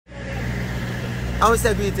And we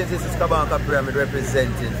say greetings, this is Kabanka Pyramid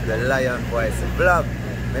representing the Lion Voice vlog.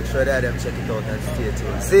 Make sure that them check it out and stay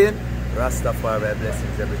tuned. See you? Rastafari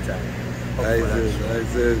blessings every time. I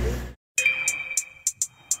said.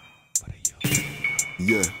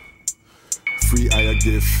 Yeah. Free higher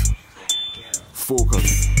gift.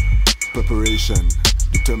 Focus. Preparation.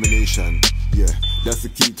 Determination. Yeah. That's the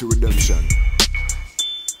key to redemption.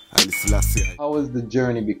 How was the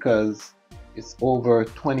journey? Because it's over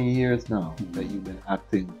 20 years now that you've been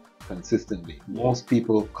acting consistently. Most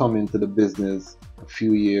people come into the business a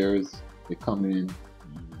few years, they come in,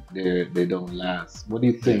 they don't last. What do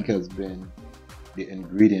you think has been the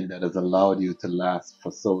ingredient that has allowed you to last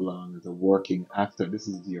for so long as a working actor? This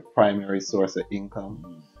is your primary source of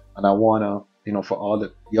income. And I want to, for all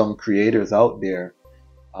the young creators out there,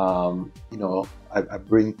 I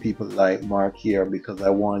bring people like Mark here because I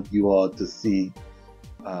want you all to see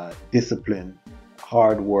discipline,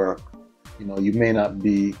 hard work. You may not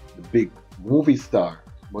be the big movie star,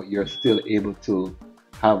 but you're still able to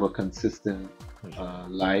have a consistent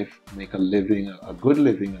life, make a living, a good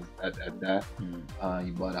living at that.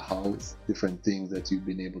 You bought a house, different things that you've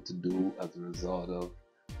been able to do as a result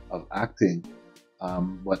of acting.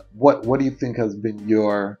 But what do you think has been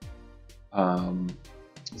your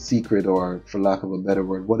secret, or for lack of a better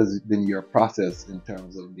word, what has been your process in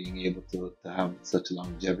terms of being able to have such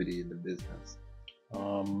longevity in the business?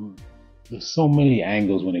 There's so many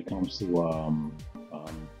angles when it comes to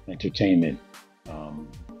entertainment.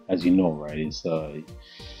 As you know, right? It's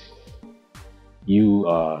you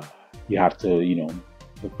have to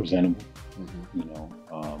look presentable.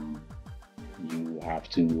 You have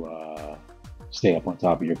to stay up on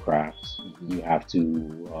top of your crafts. You have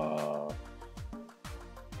to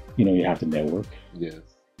you have to network. Yes.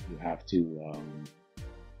 You have to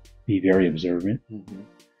be very observant, and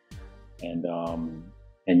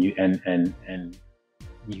you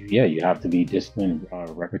have to be disciplined.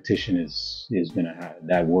 Repetition is gonna have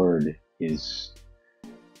that word is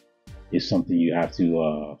something you have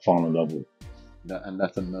to fall in love with. And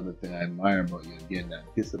that's another thing I admire about you. Again, that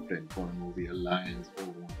discipline, going over your lines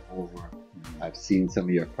over and over. I've seen some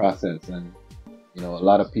of your process, and a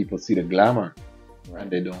lot of people see the glamour. Right.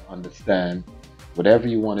 And they don't understand whatever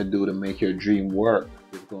you want to do to make your dream work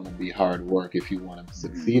is going to be hard work if you want to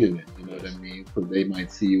succeed in it. You know what I mean? Because they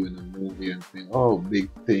might see you in a movie and think, oh, big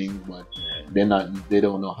thing, but they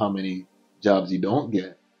don't know how many jobs you don't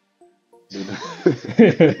get. You know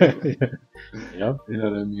what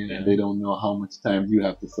I mean? And they don't know how much time you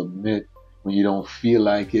have to submit when you don't feel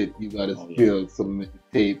like it. You got to still submit the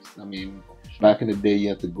tapes. I mean, back in the day, you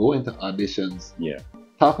had to go into auditions. Yeah.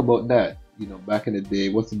 Talk about that. Back in the day,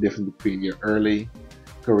 what's the difference between your early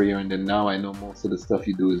career and then now? I know most of the stuff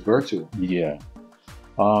you do is virtual. Yeah.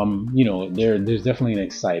 There's definitely an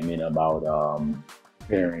excitement about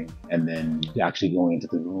preparing and then actually going into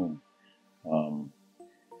the room.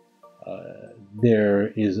 There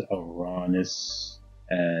is a rawness,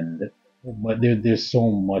 but there's so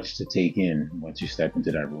much to take in once you step into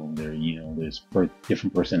that room. There's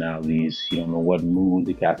different personalities. You don't know what mood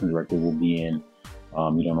the casting director will be in.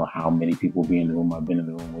 You don't know how many people will be in the room. I've been in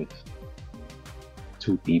the room with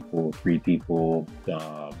 2 people, 3 people,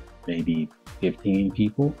 maybe 15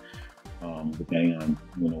 people, depending on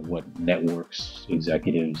what networks,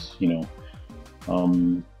 executives,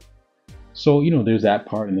 So there's that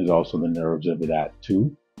part, and there's also the nerves of that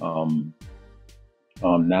too.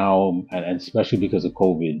 Now, and especially because of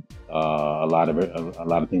COVID, a lot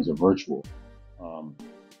of things are virtual.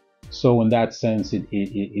 So in that sense,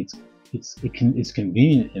 it's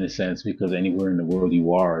convenient in a sense, because anywhere in the world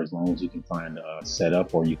you are, as long as you can find a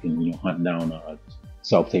setup, or you can hunt down a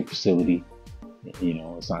self-tape facility.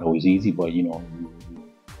 It's not always easy, but you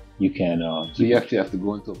can. So you actually have to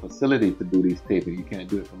go into a facility to do these taping. You can't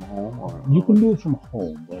do it from home, or you can do it from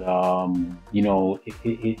home, but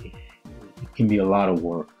it can be a lot of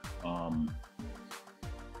work.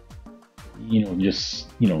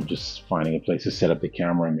 Just finding a place to set up the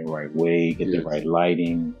camera in the right way, get the right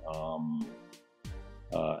lighting,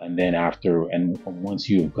 and then once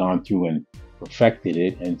you've gone through and perfected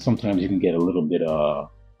it, and sometimes you can get a little bit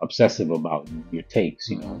obsessive about your takes.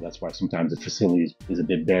 That's why sometimes the facility is a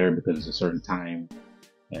bit better, because it's a certain time,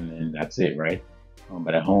 and then that's it, right?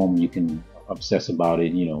 But at home you can obsess about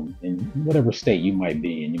it, in whatever state you might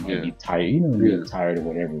be in. You might be tired, you're tired or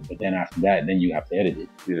whatever. But then after that, then you have to edit it.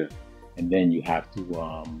 Yeah. And then you have to.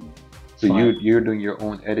 So you're doing your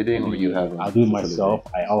own editing, or you have? I'll do it myself.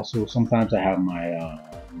 I also sometimes I have my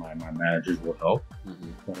my managers will help,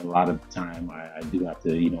 but a lot of the time I do have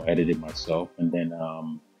to edit it myself, and then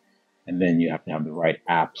you have to have the right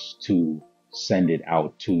apps to send it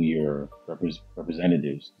out to your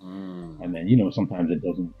representatives. And then, you know, sometimes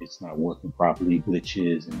it's not working properly,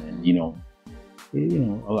 glitches, and then, you know,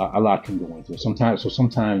 a lot can go into it. Sometimes,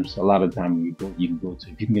 a lot of the time you can go to,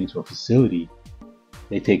 if you can get into a facility,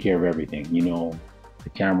 they take care of everything, you know, the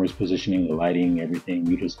camera's positioning, the lighting, everything.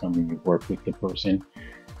 You just come and you work with the person,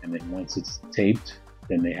 and then once it's taped,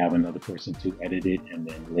 then they have another person to edit it and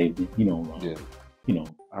then label it, you know.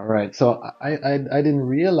 All right. So I didn't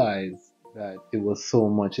realize that it was so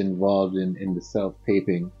much involved in the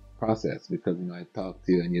self-taping process, because, you know, I talked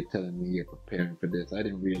to you and you're telling me you're preparing for this. I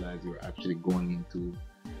didn't realize you were actually going into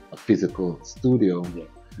a physical studio.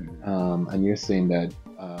 And you're saying that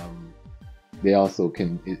they also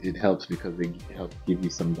can, it helps because they help give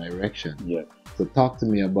you some direction. So talk to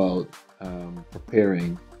me about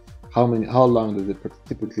preparing. How long does it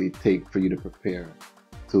typically take for you to prepare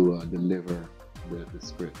to deliver the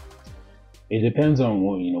script? It depends on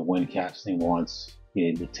when casting wants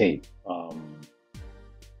the tape.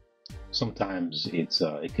 Sometimes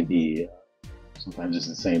it could be, sometimes it's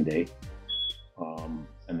the same day,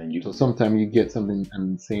 and then you. So sometimes you get something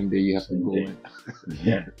and the same day you have to go in.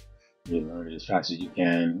 Yeah, you learn it as fast as you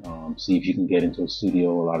can. See if you can get into a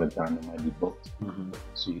studio. A lot of the time it might be booked,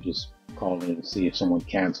 so you just call in and see if someone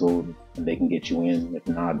canceled and they can get you in. If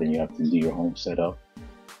not, then you have to do your home setup.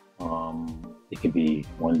 It could be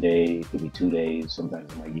one day, it could be 2 days.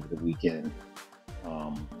 Sometimes it might give it a weekend.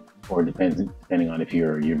 Or depending on if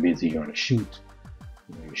you're busy, you're on a shoot,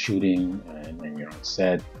 you're shooting and you're on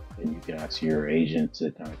set, then you can ask your agent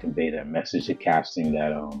to kind of convey that message to casting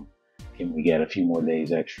that can we get a few more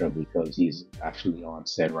days extra because he's actually on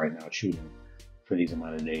set right now shooting for these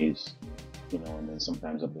amount of days, you know. And then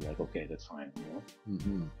sometimes I'll be like, okay, that's fine,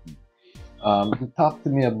 you know. Talk to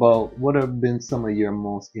me about what have been some of your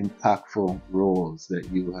most impactful roles that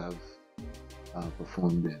you have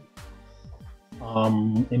performed in.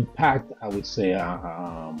 Impact, I would say,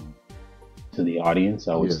 to the audience,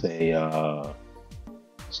 I would say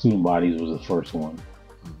Student Bodies was the first one.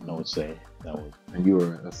 I would say that was. And you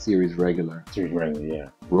were a series regular. Yeah.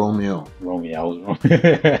 Romeo, I was Romeo.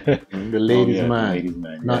 The ladies' man. The ladies'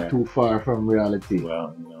 man. Not too far from reality.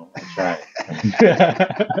 Well, you know, I tried.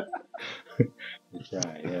 I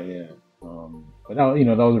tried. Yeah. But that, you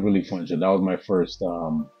know, that was a really fun show. That was my first.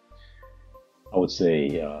 I would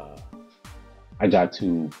say. I got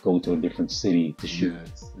to go to a different city to shoot.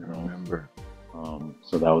 Yes, I remember.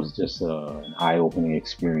 So that was just an eye-opening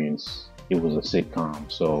experience. It was a sitcom,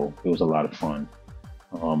 so it was a lot of fun.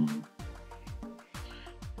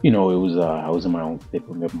 You know, it was I was in my own. They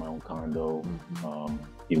put me up in my own condo.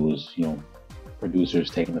 It was, you know, producers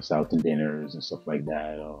taking us out to dinners and stuff like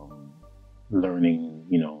that. Learning,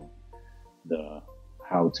 you know,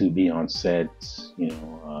 how to be on set. You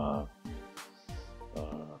know.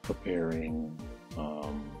 Preparing,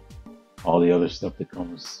 all the other stuff that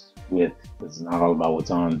comes with. It's not all about what's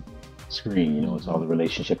on screen, you know. It's all the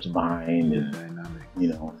relationships behind and dynamic. You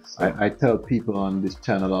know. So. I tell people on this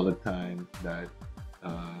channel all the time that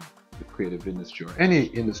the creative industry or any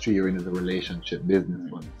industry you're in is a relationship business,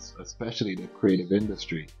 but especially the creative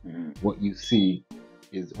industry. What you see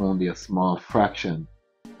is only a small fraction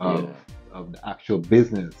of the actual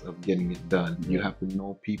business of getting it done. You have to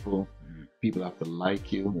know people. People have to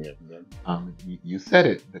like you. You said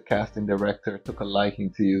it. The casting director took a liking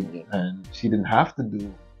to you, and she didn't have to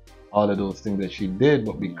do all of those things that she did,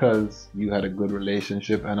 but because you had a good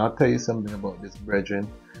relationship. And I'll tell you something about this brethren,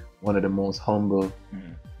 one of the most humble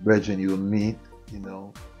brethren you'll meet. You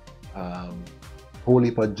know, whole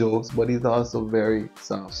heap of jokes, but he's also very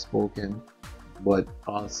soft-spoken, but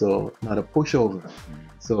also not a pushover.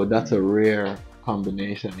 So that's a rare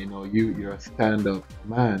combination. You know, you're a stand-up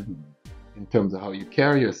man. In terms of how you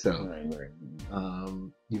carry yourself,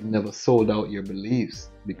 you've never sold out your beliefs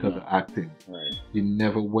because of acting. You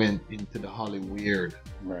never went into the Hollywood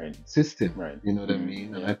system. You know what I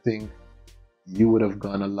mean? And I think you would have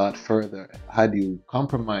gone a lot further had you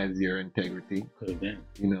compromised your integrity. Could have been,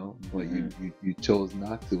 you know, but you chose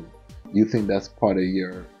not to. You think that's part of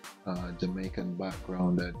your Jamaican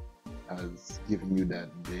background that has given you that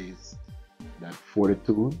base, that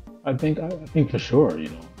fortitude? I think for sure, you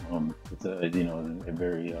know. It's a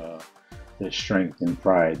very there's strength and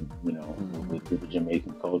pride, you know, with the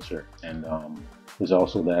Jamaican culture, and there's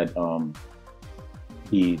also that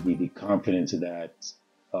the confidence that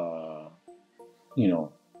you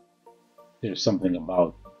know, there's something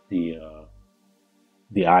about the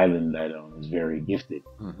island that is very gifted,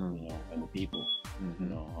 you know, and the people, you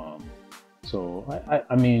know. So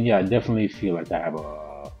I mean, yeah, I definitely feel like I have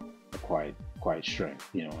a quiet strength,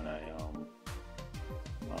 you know, and I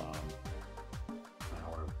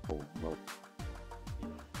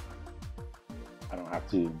I don't have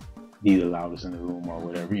to be the loudest in the room or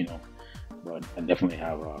whatever, you know. But I definitely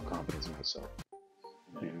have confidence in myself.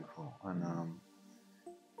 Beautiful. And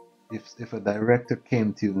if a director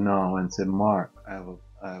came to you now and said, Mark, I have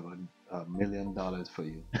 $1 million for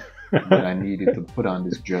you, but I need you to put on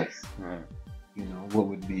this dress, you know, what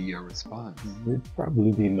would be your response? It'd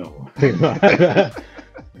probably be no. You know,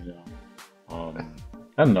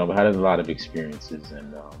 I don't know, but I had a lot of experiences,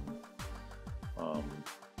 and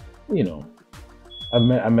you know,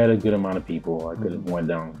 I met a good amount of people. I could have went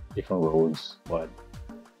down different roads, but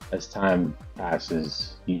as time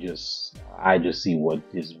passes, I just see what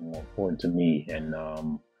is more important to me, and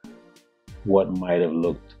what might have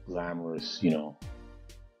looked glamorous, you know,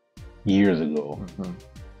 years ago.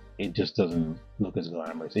 It just doesn't look as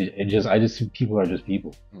glamorous. I just see people are just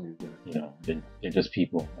people. You know, they're just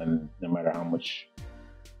people, and no matter how much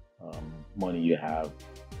money you have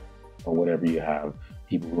or whatever you have,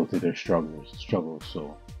 people go through their struggles.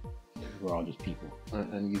 So we're all just people.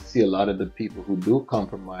 And you see a lot of the people who do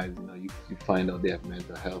compromise, you know, you find out they have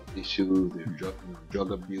mental health issues, they have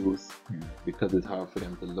drug abuse, because it's hard for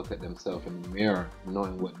them to look at themselves in the mirror,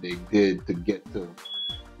 knowing what they did to get to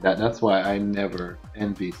that. That's why I never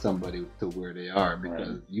envy somebody to where they are,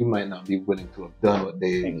 because you might not be willing to have done what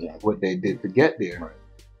they did to get there.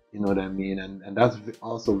 You know what I mean? And that's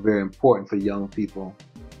also very important for young people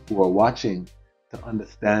who are watching to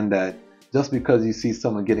understand that just because you see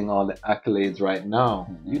someone getting all the accolades right now,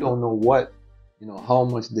 you don't know what, you know, how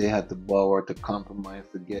much they had to borrow or to compromise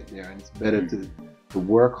to get there. And it's better to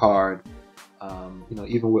work hard. You know,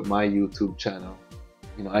 even with my YouTube channel,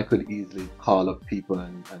 you know, I could easily call up people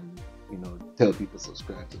and you know, tell people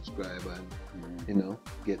subscribe, and you know,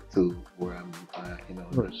 get to where I'm, you know,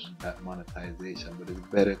 that monetization. But it's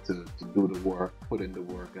better to do the work, put in the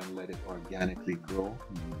work, and let it organically grow,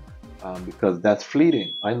 because that's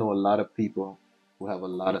fleeting. I know a lot of people who have a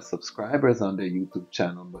lot of subscribers on their YouTube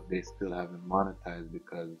channel, but they still haven't monetized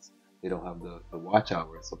because they don't have the watch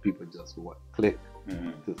hours. So people just click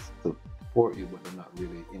to support you, but they're not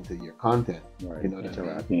really into your content. You know what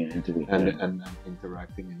I mean? And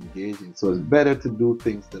interacting and engaging. So it's better to do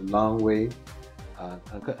things the long way,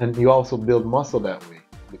 and you also build muscle that way,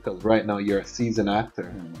 because right now you're a seasoned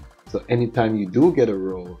actor. So anytime you do get a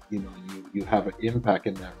role, you know, you have an impact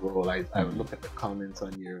in that role. I would look at the comments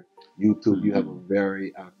on your YouTube. You have a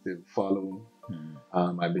very active following.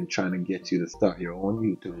 I've been trying to get you to start your own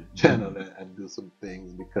YouTube channel and do some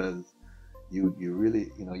things, because you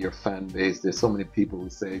really, you know, your fan base, there's so many people who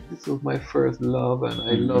say, this was my first love, and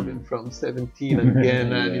I love him from 17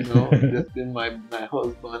 again, and you know, just been my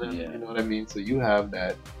husband, and you know what I mean? So you have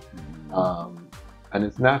that, and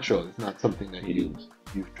it's natural. It's not something that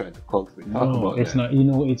you've tried to cultivate. Talk about it's not, you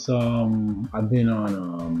know, it's I've been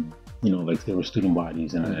on you know, like there were student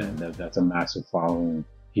bodies, and that's a massive following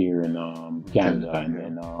here in Canada, and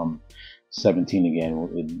then 17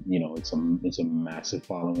 again, you know, it's a massive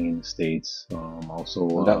following in the States.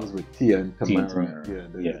 Also, that was with Tia and Tamara,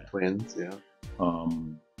 the twins,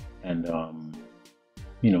 and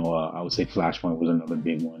you know, I would say Flashpoint was another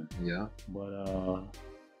big one. But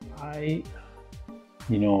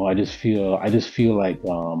you know, I just feel like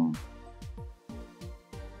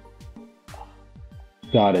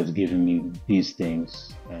God has given me these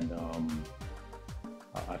things, and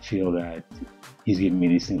I feel that He's giving me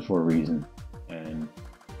these things for a reason, and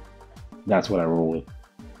that's what I roll with.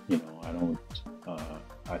 You know, I don't.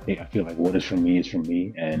 I feel like what is from me is from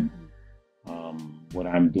me, and what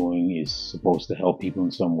I'm doing is supposed to help people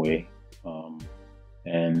in some way,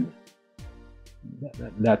 and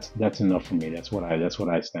that's enough for me. That's what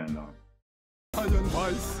I stand on.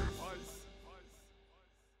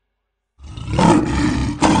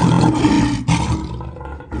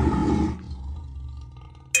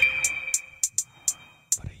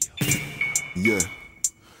 Yeah,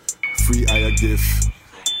 free higher gift,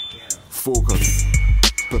 focus,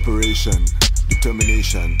 preparation,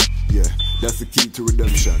 determination. Yeah, that's the key to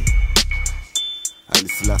redemption. Haile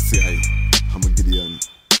Selassie, I'm a Gideon.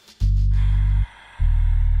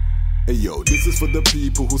 Hey yo, this is for the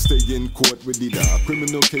people who stay in court with either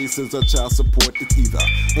criminal cases or child support. It's either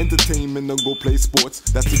entertainment or go play sports.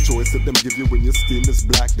 That's the choice that them give you when your skin is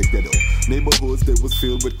black. The ghetto neighborhoods, they was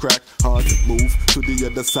filled with crack. Hard to move to the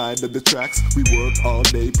other side of the tracks. We work all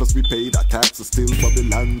day, plus we paid our taxes. Still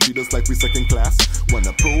Babylon treat us like we second class.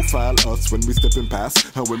 Wanna profile us when we stepping past,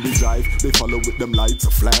 and when we drive, they follow with them lights. A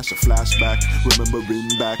flashback, remembering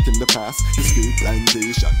back in the past. Escape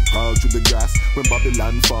plantation, crawl through the grass. When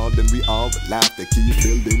Babylon fall, then we we all would laugh. They keep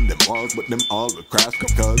building them walls, but them all will crash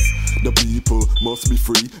because the people must be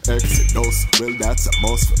free. Exodus, well that's a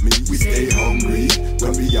must for me. We stay hungry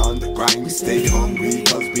when we on the grind. We stay hungry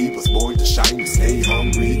cause we was born to shine. We stay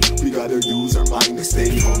hungry, we gotta use our mind. We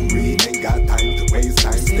stay hungry, ain't got time to waste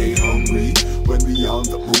time. Stay hungry when we on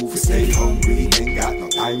the move. We stay hungry, ain't got no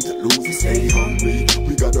time to lose. We stay hungry,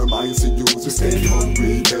 we got our minds to use. We stay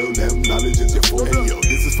hungry, tell them knowledge is your food. Hey yo,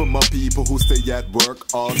 this is for my people who stay at work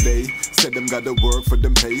all day. Said them gotta work for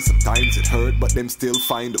them pay. Sometimes it hurt, but them still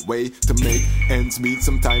find a way to make ends meet.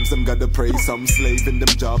 Sometimes them gotta pray. Some slave in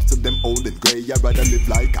them jobs till them old and grey. I'd rather live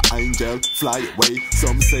like an angel, fly away.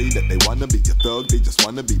 Some say that they wanna be a thug, they just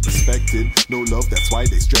wanna be respected. No love, that's why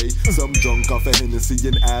they stray. Some drunk off a Hennessy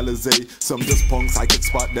in Alizé. Some just punks, I could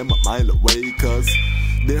spot them a mile away. Cause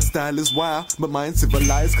their style is wild, but mine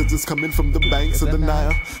civilized. Cause it's coming from the banks of the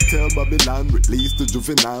Nile. Tell Babylon, release the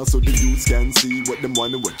juvenile so the youths can see what them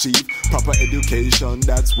want to achieve. Proper education,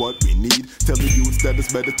 that's what we need. Tell the youths that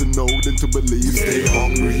it's better to know than to believe. We stay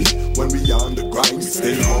hungry when we on the grind. We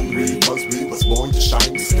stay hungry cause we was born to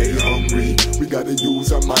shine. We stay hungry, we gotta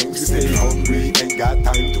use our minds. We stay hungry, ain't got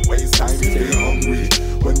time to waste time. We stay hungry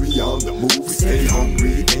when we on the move. We stay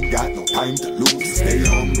hungry, ain't got no time to lose. We stay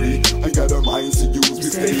hungry, we got our minds to use. We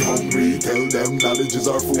stay hungry, tell them knowledge is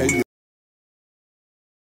our food.